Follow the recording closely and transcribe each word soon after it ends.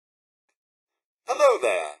Hello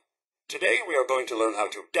there! Today we are going to learn how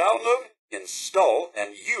to download, install,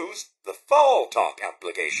 and use the FallTalk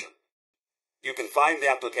application. You can find the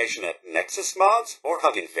application at Nexus Mods or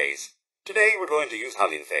Hugging Face. Today we're going to use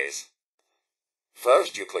Hugging Face.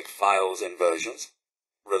 First you click Files and Versions,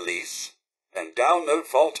 Release, and download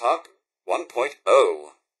FallTalk 1.0.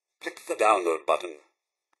 Click the download button.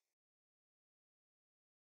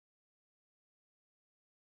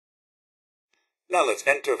 Now let's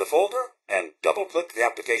enter the folder and double-click the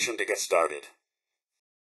application to get started.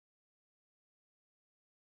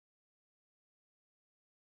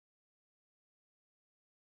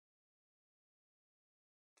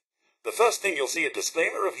 The first thing you'll see a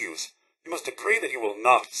disclaimer of use. You must agree that you will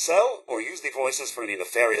not sell or use the voices for any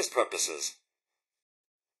nefarious purposes.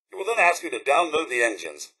 It will then ask you to download the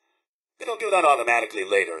engines. It'll do that automatically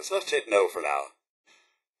later, so let's hit no for now.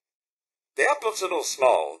 The app looks a little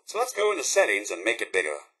small, so let's go into Settings and make it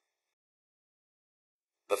bigger.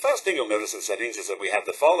 The first thing you'll notice in Settings is that we have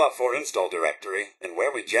the Fallout 4 install directory and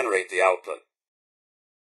where we generate the output.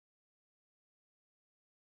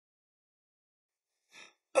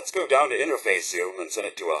 Let's go down to Interface Zoom and set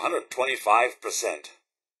it to 125%.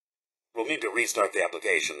 We'll need to restart the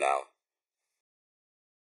application now.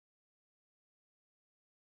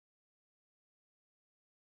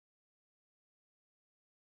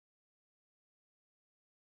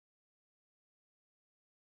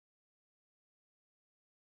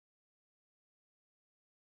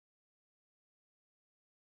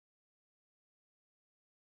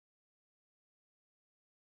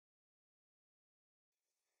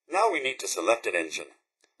 Now we need to select an engine.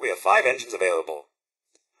 We have 5 engines available.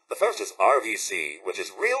 The first is RVC, which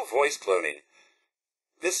is real voice cloning.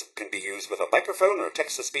 This can be used with a microphone or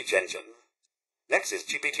text-to-speech engine. Next is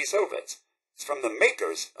GPT-Sovets. It's from the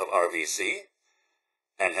makers of RVC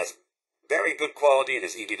and has very good quality and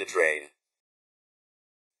is easy to train.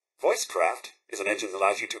 VoiceCraft is an engine that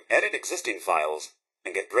allows you to edit existing files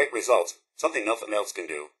and get great results, something nothing else can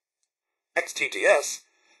do. XTTS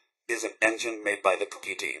is an engine made by the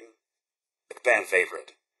Cookie team, a fan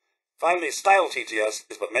favorite. Finally, Style TTS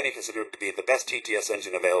is what many consider to be the best TTS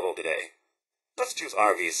engine available today. Let's choose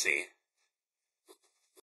RVC.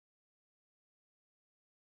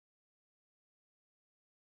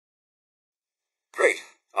 Great,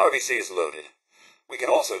 RVC is loaded. We can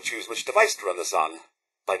also choose which device to run this on.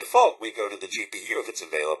 By default, we go to the GPU if it's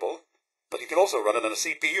available, but you can also run it on a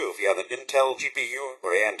CPU if you have an Intel GPU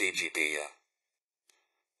or AMD GPU.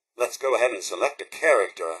 Let's go ahead and select a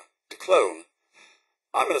character to clone.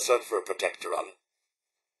 I'm going to search for a Protectron.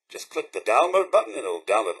 Just click the download button and it'll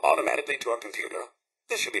download automatically to our computer.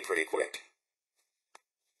 This should be pretty quick.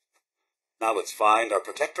 Now let's find our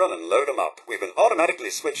Protectron and load him up. We've been automatically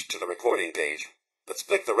switched to the recording page. Let's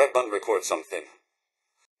click the red button to record something.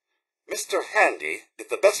 Mr. Handy is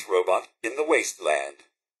the best robot in the wasteland.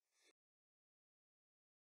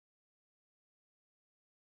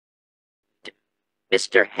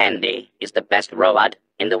 Mr. Handy is the best robot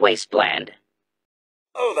in the wasteland.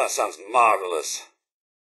 Oh, that sounds marvelous.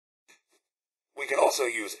 We can also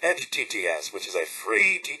use Edge TTS, which is a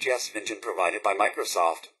free TTS engine provided by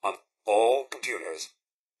Microsoft on all computers.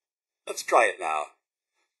 Let's try it now.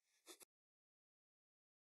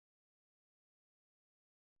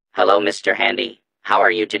 Hello, Mr. Handy. How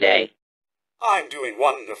are you today? I'm doing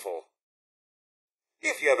wonderful.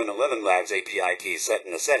 If you have an 11 Labs API key set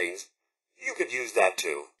in the settings, you could use that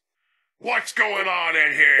too. What's going on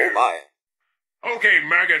in here? Oh my. Okay,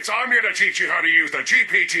 maggots, I'm here to teach you how to use the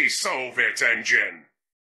GPT-Sovets engine.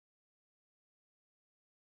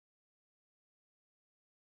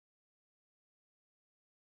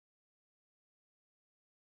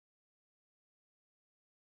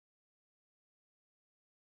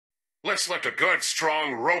 Let's select a good,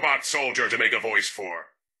 strong robot soldier to make a voice for.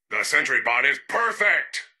 The Sentry Bot is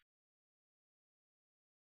perfect!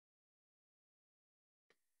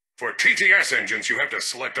 For TTS engines, you have to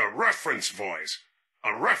select a reference voice.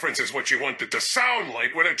 A reference is what you want it to sound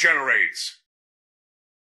like when it generates.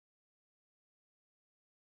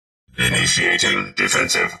 Initiating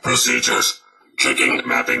defensive procedures. Checking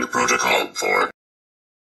mapping protocol for.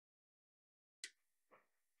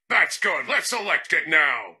 That's good. Let's select it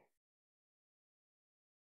now.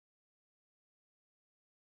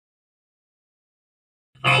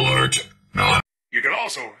 Alert. Non. You can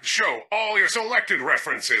also show all your selected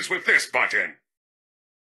references with this button.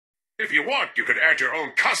 If you want, you could add your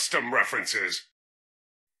own custom references.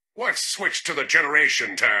 Let's switch to the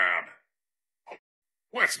Generation tab.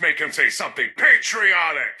 Let's make him say something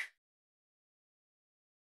patriotic.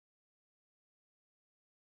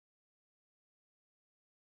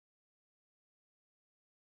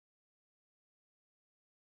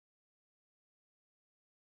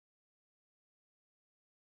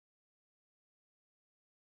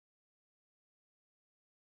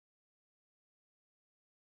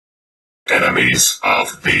 Enemies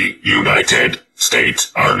of the United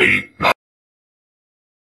States Army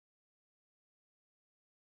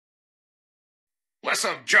Let's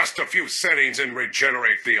adjust a few settings and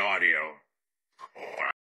regenerate the audio.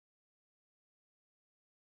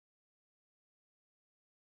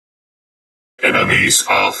 Enemies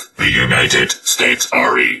of the United States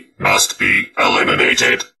Army must be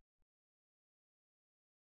eliminated.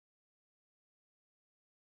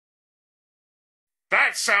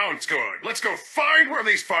 That sounds good. Let's go find where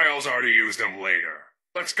these files are to use them later.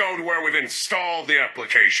 Let's go to where we've installed the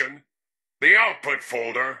application, the output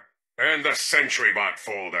folder, and the SentryBot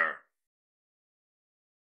folder.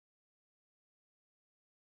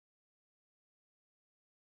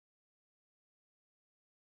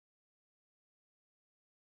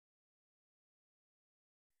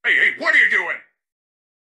 Hey, what are you doing?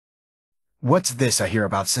 What's this I hear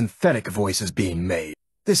about synthetic voices being made?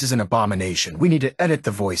 This is an abomination. We need to edit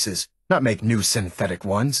the voices, not make new synthetic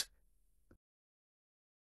ones.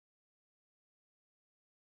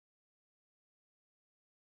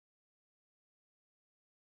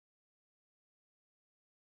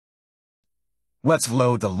 Let's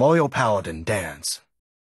load the Loyal Paladin dance.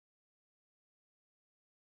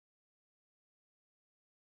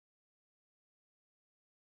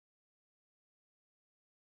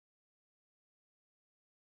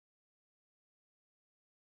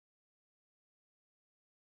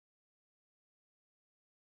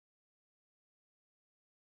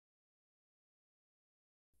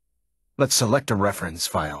 Let's select a reference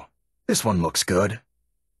file. This one looks good.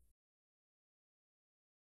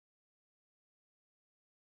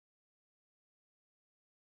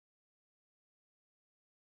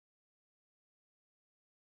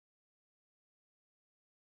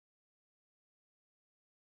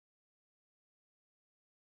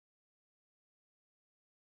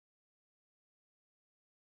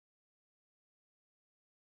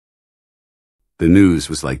 The news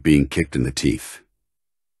was like being kicked in the teeth.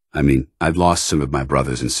 I mean, I've lost some of my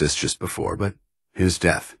brothers and sisters before, but his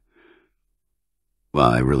death,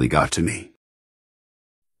 well, it really got to me.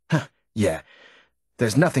 Yeah,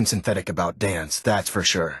 there's nothing synthetic about dance, that's for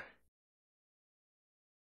sure.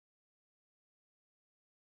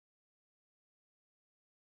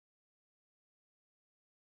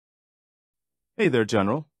 Hey there,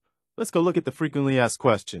 General. Let's go look at the frequently asked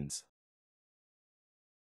questions.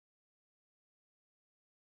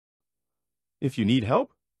 If you need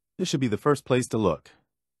help, this should be the first place to look.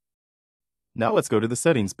 Now let's go to the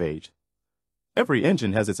settings page. Every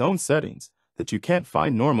engine has its own settings that you can't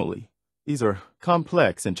find normally. These are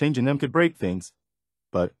complex and changing them could break things.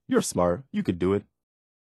 But you're smart, you could do it.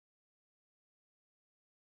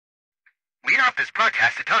 Lead off this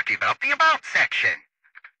broadcast to talk to you about the About section.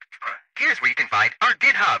 Here's where you can find our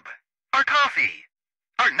GitHub, our Coffee,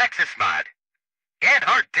 our Nexus mod, and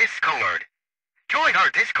our Discord. Join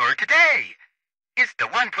our Discord today. It's the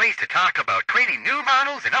one place to talk about creating new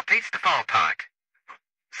models and updates to FallTalk.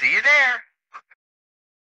 See you there.